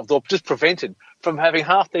been solved or just prevented from having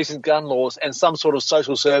half-decent gun laws and some sort of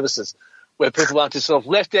social services where people aren't just sort of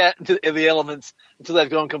left out into the elements until they've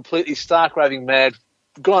gone completely stark raving mad,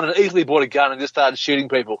 gone and easily bought a gun and just started shooting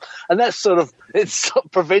people. And that's it's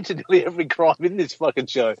prevented nearly every crime in this fucking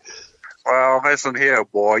show. Well, listen here,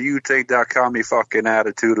 boy. You take that commie fucking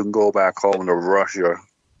attitude and go back home to Russia.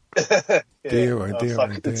 Dear.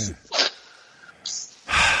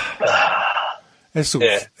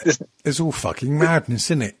 It's all fucking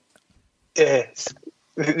madness, isn't it? Yeah.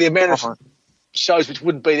 The amount of shows which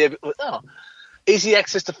wouldn't be there. But, easy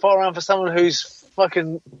access to firearm for someone who's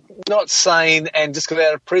fucking not sane and just got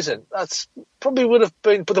out of prison. That's probably would have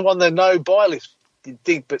been put them on the no-buy list, you'd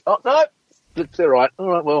think. But, no, they're right. All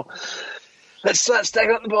right, well, let's start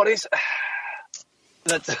stacking up the bodies.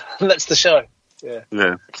 That's the show. Yeah.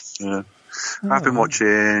 I've been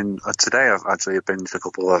watching today. I've actually binged a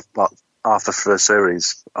couple of after the first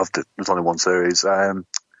series. There's only one series. I'm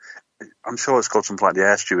sure it's called something like The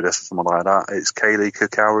Air Stewardess or something like that. It's Kaylee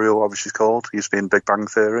Kurosawa, whatever she's called. Used to be in Big Bang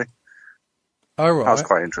Theory. Oh, right. That was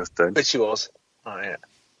quite interesting. But she was. Oh, yeah.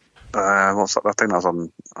 What's that? I think that was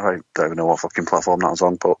on. I don't even know what fucking platform that was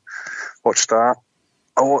on, but watched that.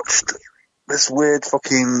 I watched this weird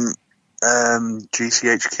fucking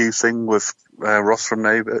GCHQ thing with Ross from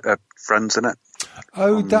Friends in it.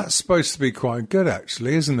 Oh, that's supposed to be quite good,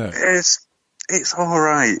 actually, isn't it? It's all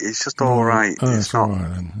right. It's just all right. Oh, it's not all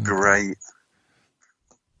right, great.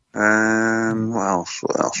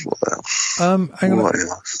 What else? Hang on.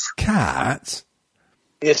 Kat?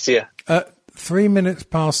 Yes, dear. 3 minutes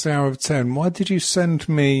past the hour of 10. Why did you send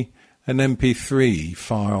me an MP3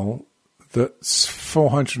 file that's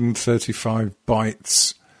 435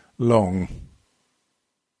 bytes long?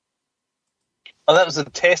 Oh, that was a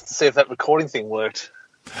test to see if that recording thing worked.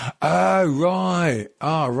 Oh, right.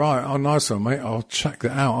 Oh, nice one, mate. I'll check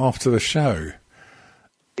that out after the show.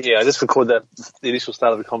 Yeah, I just recorded the initial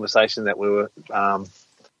start of the conversation that we were when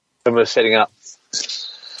we were setting up.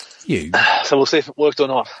 You. So we'll see if it worked or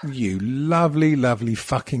not. You lovely, lovely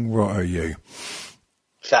fucking rotter, you.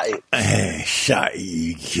 Shut it. Shut it,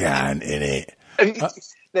 you can, innit?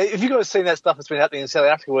 Have you guys seen that stuff that's been happening in South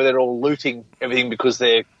Africa where they're all looting everything because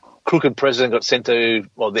their crooked president got sent to,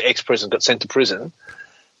 well, the ex-president got sent to prison,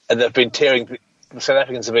 and they've been the South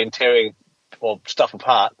Africans have been tearing stuff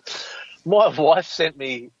apart. My wife sent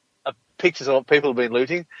me pictures of what people have been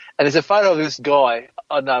looting, and there's a photo of this guy.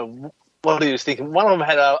 I know what he was thinking. One of them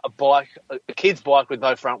had a bike, a kid's bike with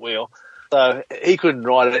no front wheel, so he couldn't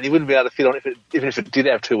ride it, and he wouldn't be able to fit on it even if it did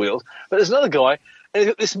have two wheels. But there's another guy, and he's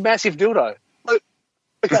got this massive dildo.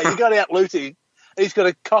 Okay, you're going out looting, and he's got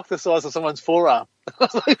a cock the size of someone's forearm. How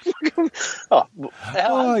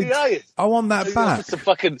hungry are you? I want that back.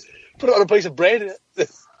 Put it on a piece of bread.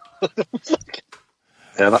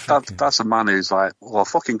 Yeah, that's a man who's like, well, I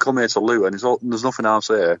fucking come here to loot, and there's nothing else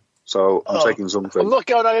here, so I'm taking something. I'm not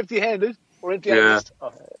going out empty-handed or empty-handed.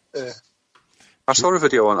 Yeah. I saw a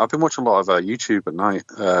video on. I've been watching a lot of YouTube at night,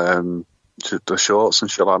 the shorts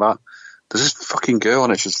and shit like that. There's this fucking girl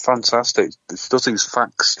on it. She's fantastic. She does these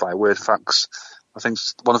facts, like weird facts. I think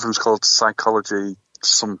one of them's called Psychology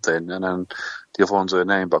something, and then the other one's her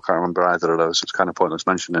name, but I can't remember either of those. So it's kind of pointless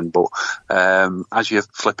mentioning. But as you're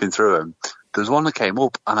flipping through them, there's one that came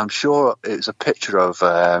up, and I'm sure it's a picture of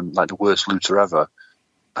like the worst looter ever.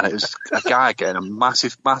 And it was a guy getting a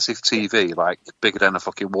massive TV, like bigger than a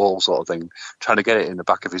fucking wall sort of thing, trying to get it in the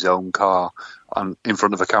back of his own car and in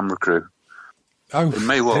front of a camera crew. Oh, it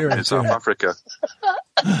may well be in South Africa.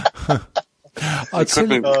 It could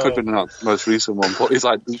be the most recent one, but he's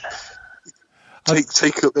like, he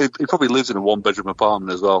probably lives in a 1-bedroom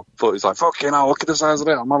apartment as well. But he's like, fucking hell, look at the size of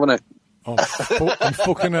it, I'm having it. I'm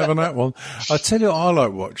fucking having that one. I tell you what I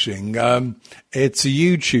like watching. It's a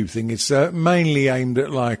YouTube thing. It's mainly aimed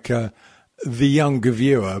at like the younger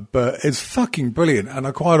viewer, but it's fucking brilliant. And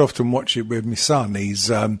I quite often watch it with my son.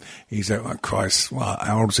 He's like, Christ, well,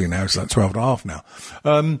 how old is he now? He's like 12 and a half now.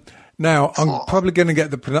 Now, I'm probably going to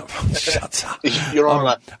get the shut up. You're on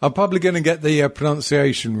that. I'm probably going to get the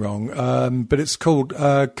pronunciation wrong, but it's called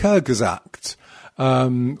Kurgazakt.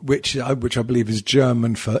 Which I believe is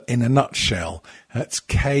German for in a nutshell. That's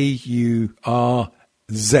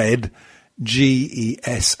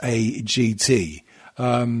Kurzgesagt.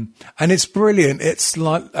 And it's brilliant. It's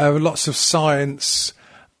like lots of science,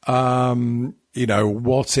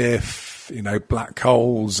 what if, black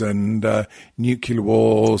holes and nuclear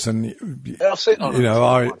wars and,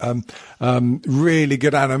 really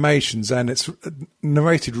good animations, and it's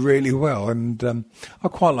narrated really well. And I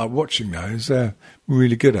quite like watching those. They're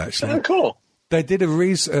really good, actually. Oh, cool. They did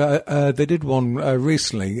one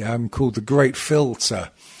recently called The Great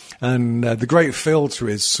Filter. And The Great Filter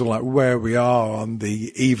is sort of like where we are on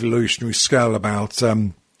the evolutionary scale about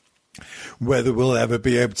whether we'll ever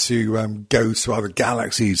be able to go to other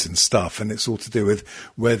galaxies and stuff, and it's all to do with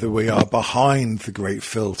whether we are behind the Great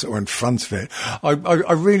Filter or in front of it.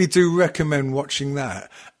 I really do recommend watching that.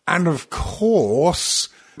 And of course,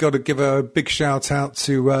 got to give a big shout out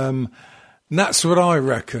to That's What I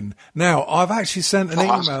Reckon. Now, I've actually sent an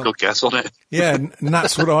email. That's a good guess on it. Yeah, and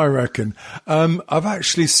That's What I Reckon. I've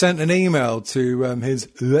actually sent an email to his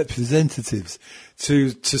representatives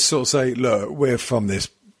to sort of say, look, we're from this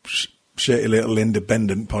shitty little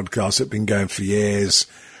independent podcast that's been going for years.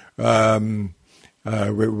 We're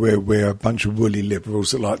a bunch of woolly liberals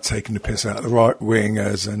that like taking the piss out of the right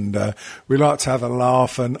wingers, and we like to have a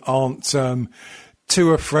laugh and aren't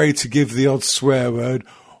too afraid to give the odd swear word.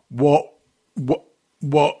 What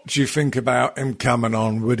do you think about him coming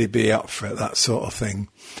on? Would he be up for it? That sort of thing.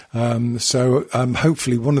 So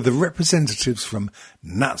hopefully one of the representatives from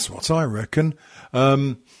That's What I Reckon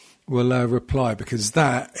will reply, because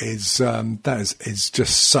that is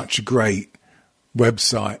just such a great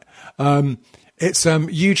website. It's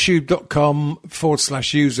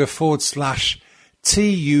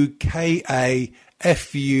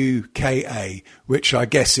youtube.com/user/TUKAFUKA, which I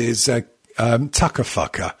guess is Tucker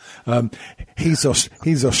Fucker. He's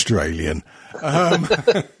Australian. And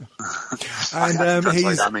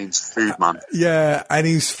that means food man. Yeah, and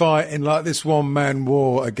he's fighting like this one-man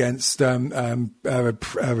war against a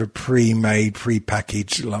pre-made,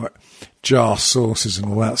 pre-packaged like jar sauces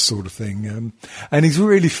and all that sort of thing. And he's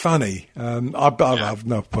really funny. I've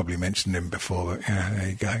probably mentioned him before, but yeah, there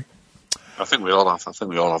you go. I think we all have.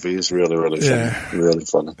 He's really, really funny. Really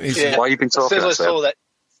funny. Why have you been talking about that?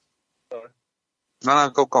 No,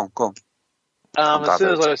 go on. As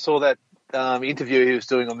soon as I saw that interview he was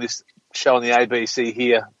doing on this show on the ABC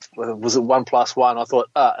here, was it 1+1? I thought,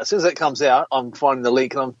 as soon as that comes out, I'm finding the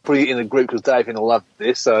link and I'm putting it in the group because Dave's going to love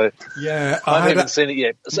this. So yeah, I haven't seen it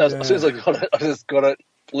yet. So as soon as I got it, I just got it.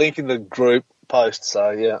 Link in the group post.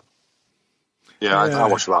 So yeah. I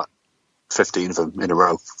watched about 15 of them in a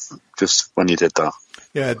row just when you did that.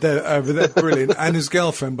 Yeah, they're brilliant. And his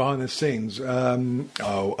girlfriend behind the scenes, I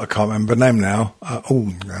can't remember her name now.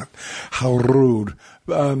 How rude.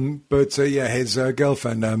 But his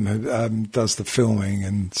girlfriend does the filming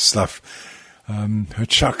and stuff. Her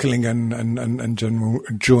chuckling and general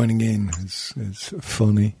joining in is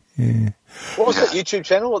funny. Yeah. What was that YouTube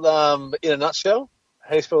channel? In a nutshell? How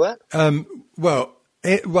do you spell that? Well,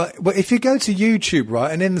 if you go to YouTube,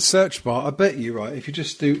 right, and in the search bar, I bet you, right, if you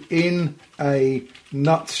just do in a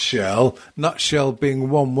nutshell being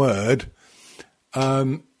one word,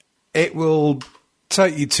 it will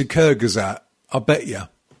take you to Kurgazakt. I bet you.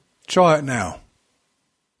 Try it now.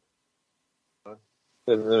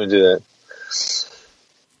 Let me do that.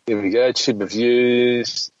 Here we go. Tube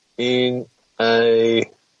reviews in a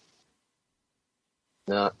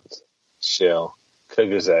nutshell.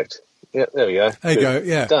 Kurgazakt. Yeah, there we go. There you go.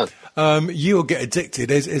 Yeah, done. You'll get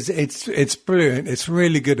addicted. It's brilliant. It's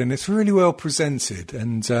really good, and it's really well presented.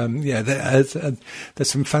 And there's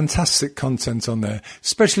some fantastic content on there.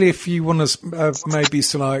 Especially if you want to maybe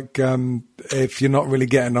if you're not really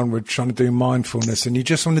getting on with trying to do mindfulness, and you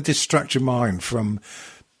just want to distract your mind from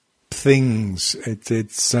things.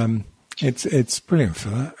 It's brilliant for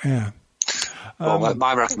that. Yeah. Well,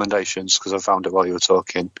 my recommendations, because I found it while you were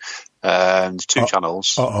talking. There's two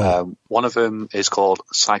channels. One of them is called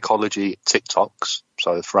Psychology TikToks,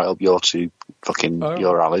 so it's right up your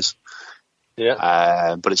your alleys.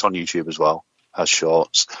 Yeah. But it's on YouTube as well as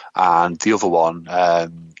shorts. And the other one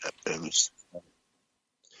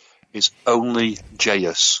is Only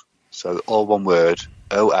Jayus, so all one word,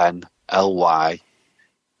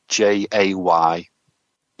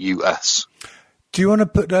 ONLYJAYUS. Do you want to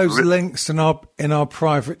put those links in our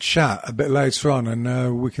private chat a bit later on,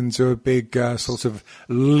 and we can do a big sort of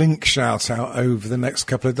link shout out over the next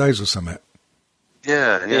couple of days or something?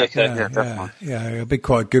 Yeah, definitely. Yeah, it'll be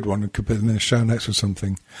quite a good one. We could put it in the show notes or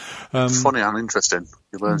something. Funny and interesting.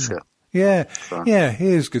 You learn shit. Yeah, it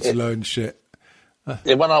is good to learn shit.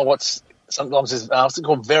 When I watch, sometimes it's what's it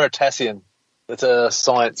called, Veritasium. It's a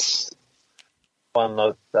science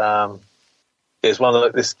one. There's one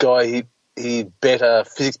of this guy. He bet a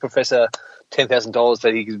physics professor $10,000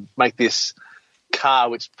 that he could make this car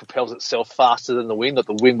which propels itself faster than the wind, that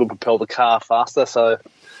the wind would propel the car faster. So,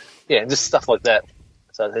 yeah, just stuff like that.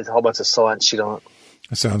 So there's a whole bunch of science shit on it.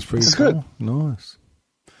 That sounds pretty cool. Good. Nice.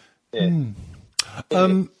 Yeah.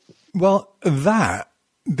 Well, that,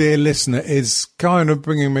 dear listener, is kind of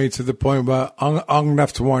bringing me to the point where I'm going to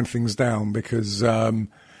have to wind things down because, your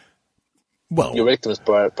rectum is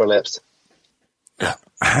prolapsed.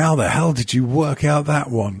 How the hell did you work out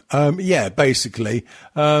that one? Basically,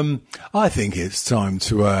 I think it's time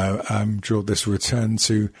to draw this return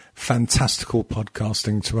to fantastical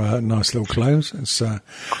podcasting to a nice little close. It's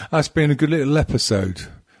been a good little episode.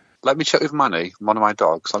 Let me check with Manny, one of my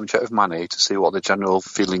dogs. Let me check with Manny to see what the general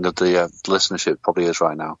feeling of the listenership probably is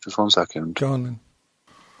right now. Just 1 second. Go on then.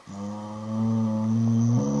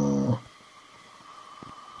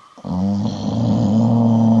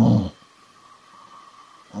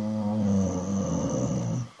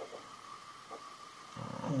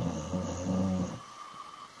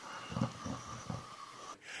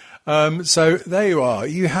 So there you are.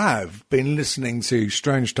 You have been listening to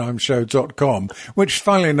strangetimeshow.com, which,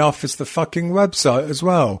 funnily enough, is the fucking website as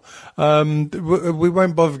well. We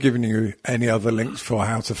won't bother giving you any other links for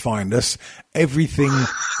how to find us. Everything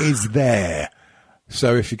is there.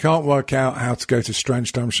 So if you can't work out how to go to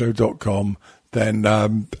strangetimeshow.com, then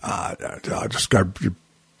I'll just go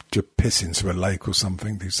to piss into a lake or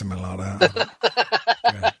something, do something like that.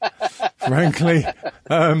 Yeah. Frankly,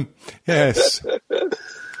 yes.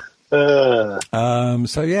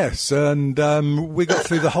 So yes, and we got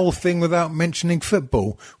through the whole thing without mentioning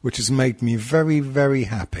football, which has made me very, very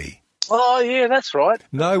happy. Oh yeah, that's right.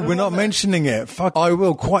 No, we're not mentioning it. Fuck, I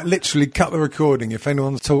will quite literally cut the recording if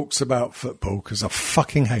anyone talks about football because I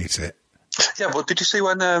fucking hate it. Yeah, well, did you see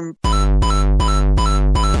when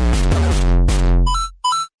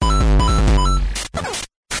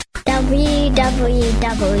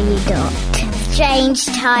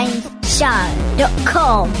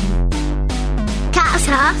Catch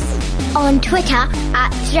us on Twitter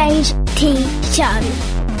at StrangeTShow.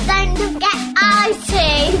 Don't forget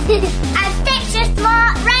iTunes and Stitcher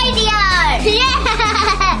Smart Radio.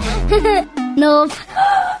 Yeah! North.